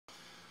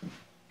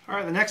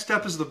Alright, the next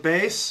step is the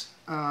base.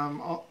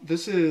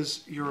 This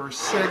is your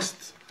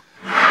 6th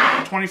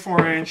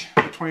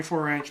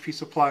 24-inch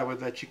piece of plywood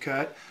that you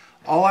cut.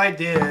 All I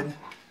did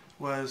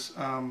was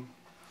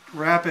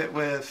wrap it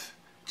with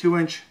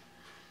 2-inch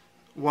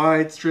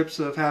wide strips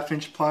of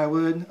 1/2-inch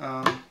plywood,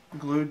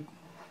 glued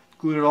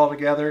it all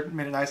together,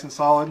 made it nice and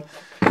solid.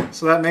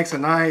 So that makes a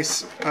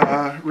nice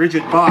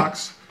rigid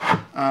box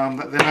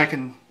that then I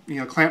can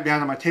clamp down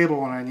to my table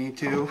when I need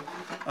to.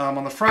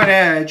 On the front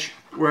edge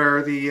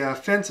where the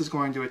fence is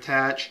going to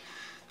attach,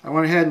 I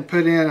went ahead and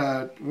put in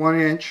a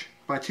 1-inch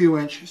by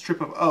 2-inch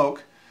strip of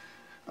oak,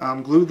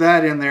 glued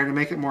that in there to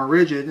make it more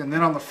rigid, and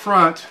then on the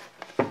front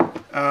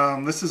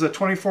this is a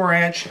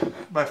 24-inch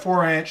by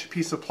 4-inch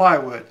piece of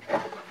plywood.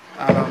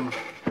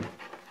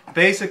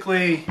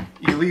 Basically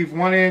you leave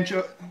 1-inch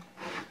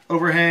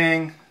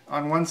overhang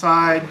on one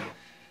side,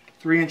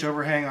 3-inch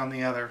overhang on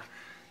the other.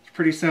 It's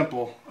pretty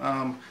simple.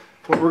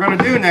 What we're going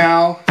to do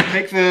now is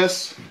take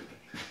this,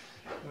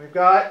 we've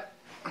got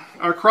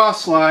our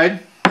cross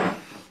slide,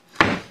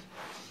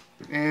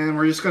 and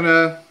we're just going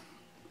to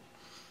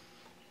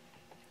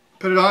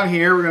put it on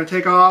here. We're going to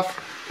take off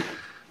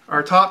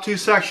our top 2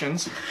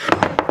 sections,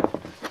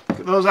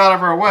 get those out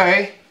of our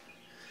way,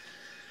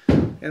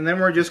 and then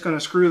we're just going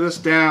to screw this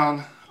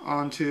down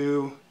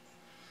onto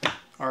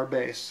our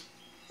base.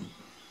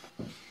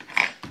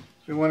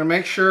 We want to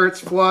make sure it's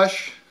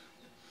flush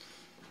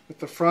with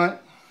the front.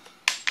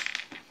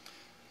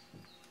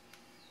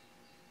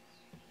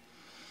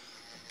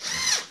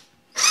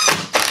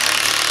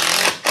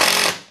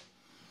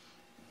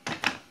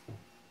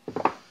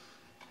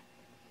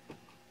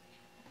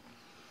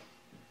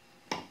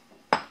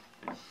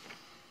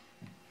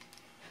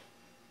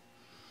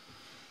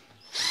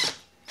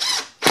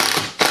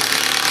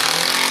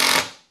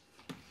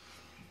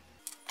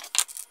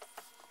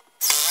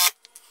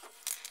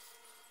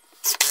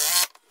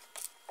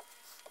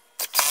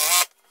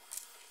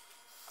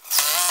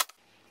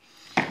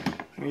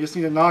 You just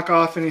need to knock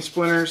off any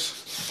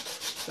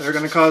splinters that are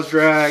going to cause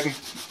drag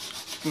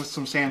with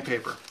some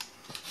sandpaper.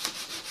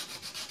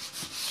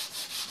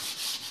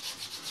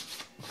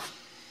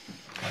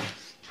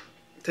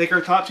 Take our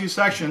top 2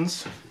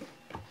 sections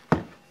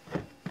and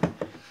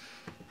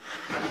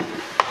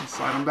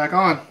slide them back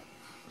on.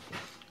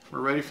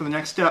 We're ready for the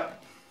next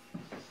step.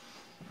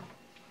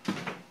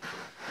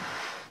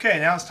 Okay,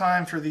 now it's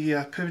time for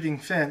the pivoting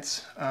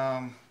fence.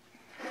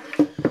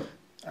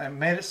 I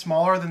made it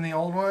smaller than the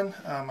old one.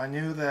 I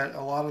knew that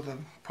a lot of the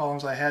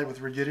problems I had with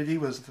rigidity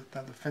was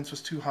that the fence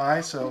was too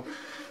high. So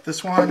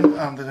this one,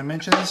 the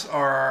dimensions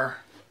are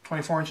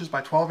 24 inches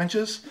by 12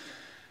 inches.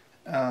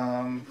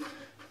 Then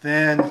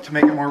to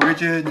make it more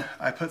rigid,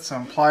 I put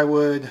some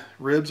plywood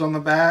ribs on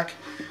the back.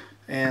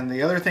 And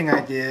the other thing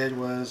I did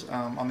was,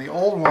 on the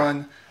old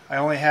one, I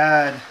only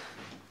had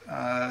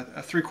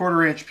a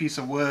 3/4 inch piece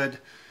of wood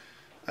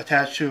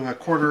attached to a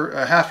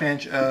 1/2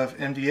 inch of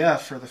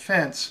MDF for the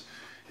fence.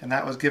 And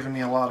that was giving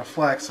me a lot of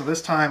flex. So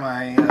this time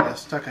I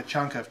stuck a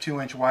chunk of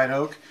 2-inch white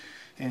oak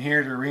in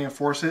here to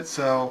reinforce it.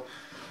 So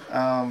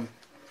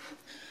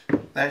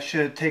that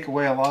should take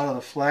away a lot of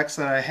the flex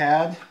that I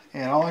had.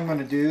 And all I'm going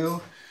to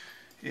do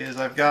is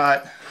I've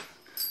got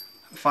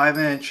a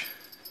 5-inch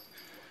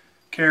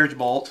carriage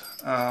bolt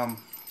that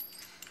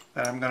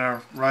I'm going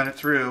to run it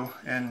through.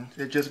 And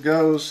it just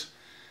goes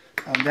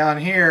down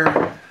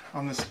here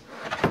on this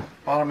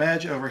bottom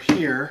edge over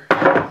here.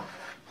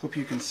 Hope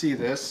you can see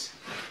this.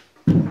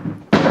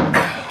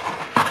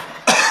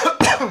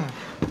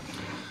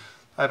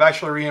 I've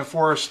actually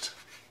reinforced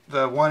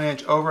the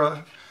 1-inch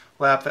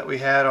overlap that we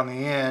had on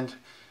the end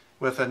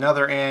with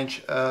another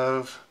inch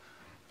of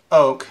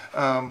oak.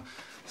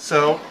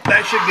 So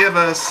that should give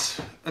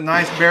us a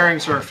nice bearing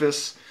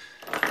surface.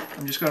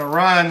 I'm just going to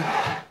run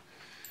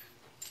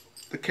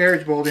the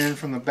carriage bolt in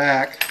from the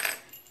back.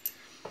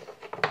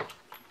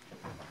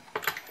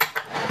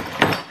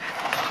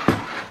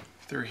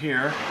 Through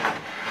here.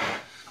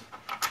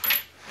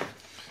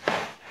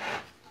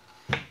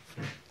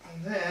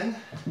 And then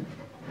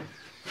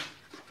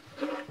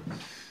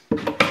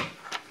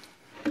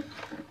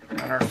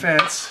our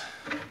fence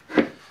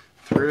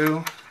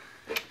through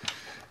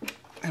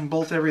and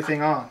bolt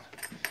everything on.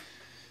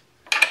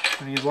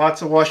 I use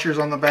lots of washers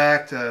on the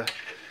back to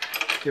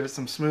give it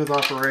some smooth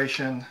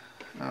operation.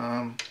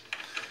 Got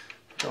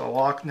a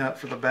lock nut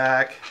for the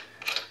back,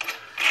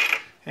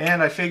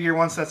 and I figure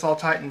once that's all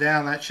tightened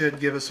down, that should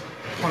give us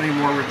plenty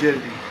more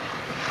rigidity,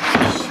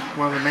 which is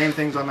one of the main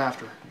things I'm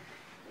after.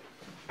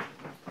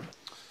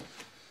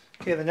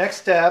 Okay, the next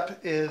step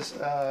is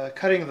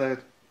cutting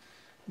the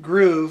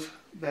groove,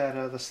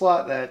 the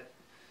slot that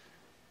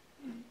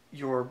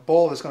your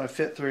bolt is going to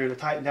fit through to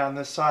tighten down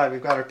this side.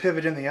 We've got our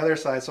pivot in the other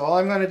side, so all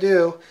I'm going to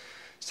do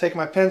is take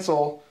my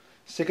pencil,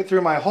 stick it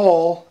through my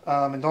hole,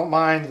 and don't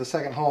mind the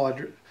second hole.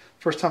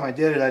 First time I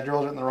did it, I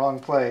drilled it in the wrong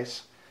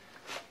place.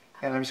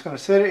 And I'm just going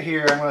to sit it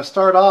here. I'm going to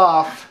start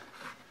off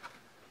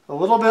a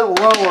little bit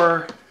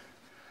lower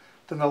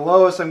than the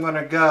lowest I'm going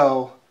to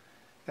go,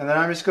 and then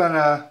I'm just going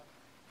to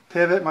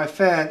pivot my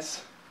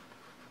fence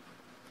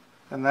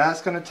and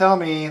that's going to tell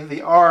me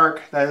the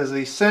arc that is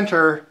the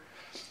center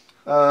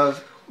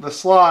of the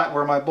slot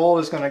where my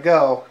bolt is going to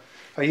go.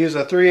 If I use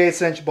a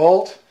 3/8 inch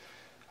bolt,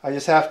 I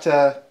just have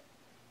to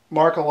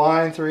mark a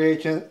line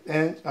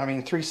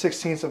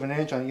 3/16 of an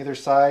inch on either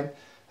side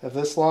of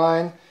this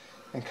line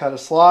and cut a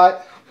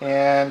slot,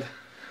 and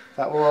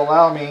that will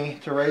allow me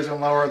to raise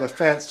and lower the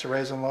fence, to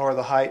raise and lower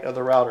the height of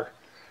the router.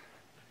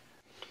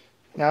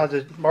 Now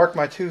to mark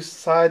my two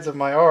sides of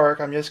my arc,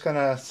 I'm just going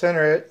to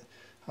center it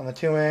on the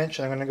 2 inch.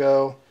 I'm going to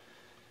go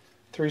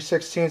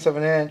 3/16 of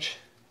an inch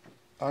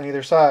on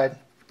either side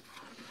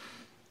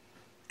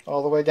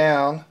all the way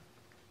down.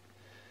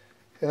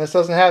 And this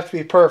doesn't have to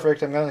be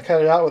perfect. I'm going to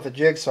cut it out with a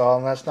jigsaw,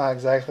 and that's not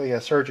exactly a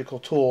surgical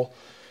tool.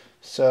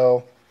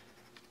 So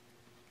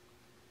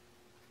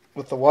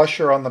with the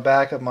washer on the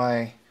back of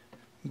my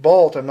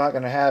bolt, I'm not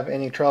going to have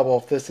any trouble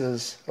if this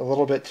is a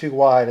little bit too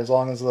wide, as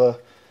long as the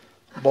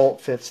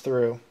bolt fits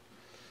through.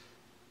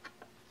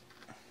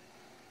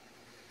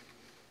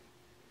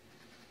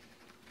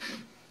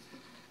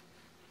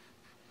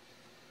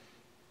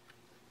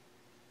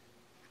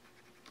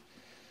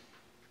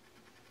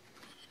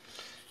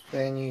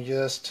 Then you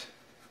just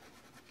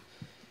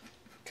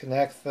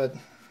connect the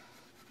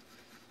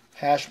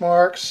hash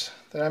marks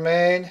that I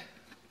made.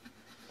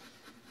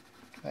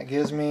 That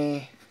gives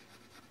me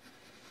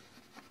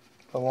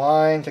a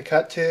line to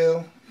cut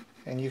to,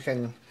 and you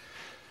can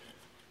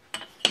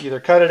either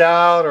cut it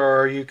out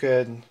or you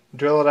could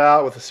drill it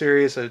out with a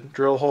series of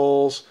drill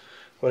holes.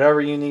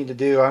 Whatever you need to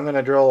do. I'm going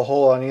to drill a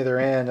hole on either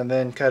end and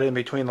then cut in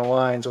between the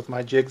lines with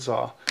my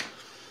jigsaw.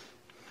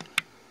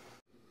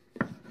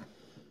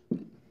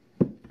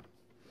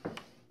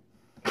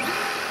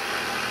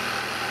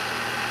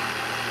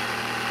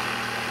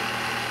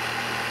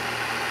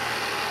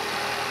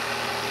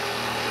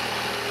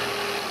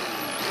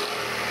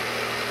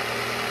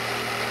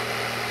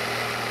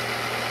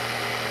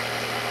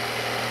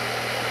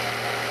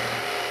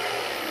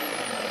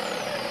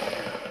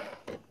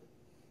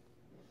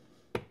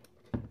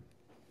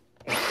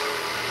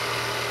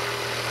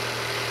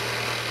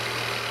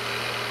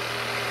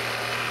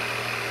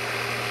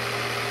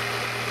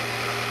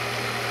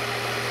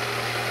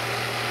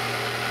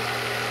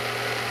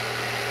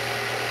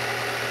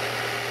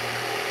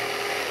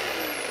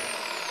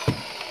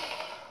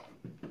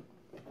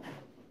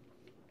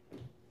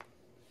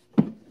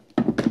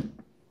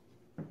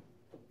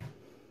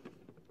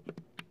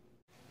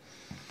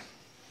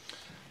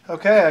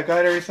 Okay, I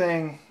got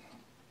everything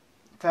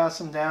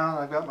fastened down.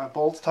 I've got my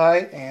bolts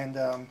tight, and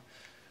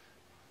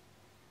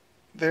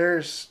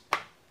the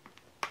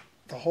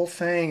whole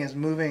thing is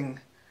moving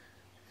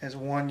as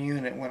one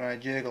unit when I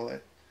jiggle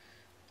it.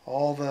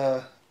 All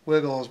the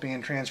wiggle is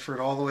being transferred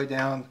all the way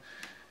down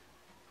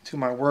to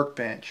my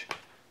workbench.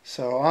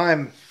 So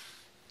I'm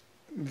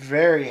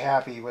very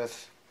happy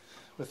with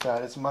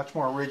that. It's much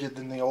more rigid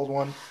than the old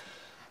one.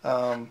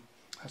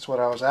 That's what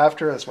I was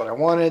after. That's what I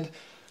wanted.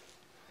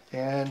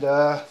 And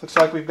looks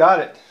like we've got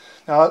it.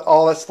 Now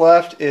all that's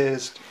left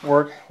is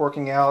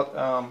working out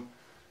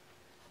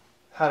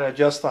how to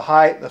adjust the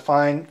height, the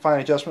fine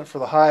adjustment for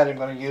the height. I'm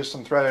going to use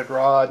some threaded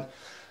rod,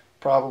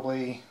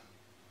 probably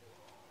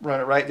run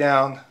it right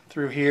down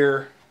through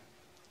here,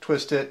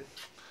 twist it,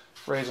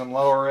 raise and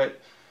lower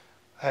it.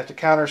 I have to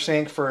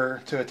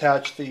countersink to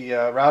attach the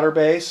router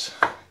base,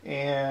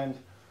 and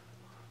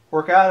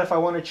work out if I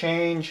want to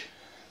change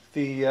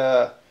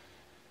the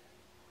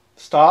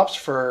stops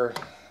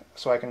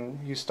so I can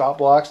use stop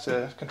blocks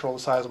to control the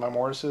size of my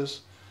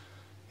mortises,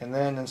 and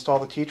then install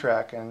the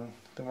T-track, and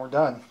then we're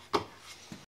done.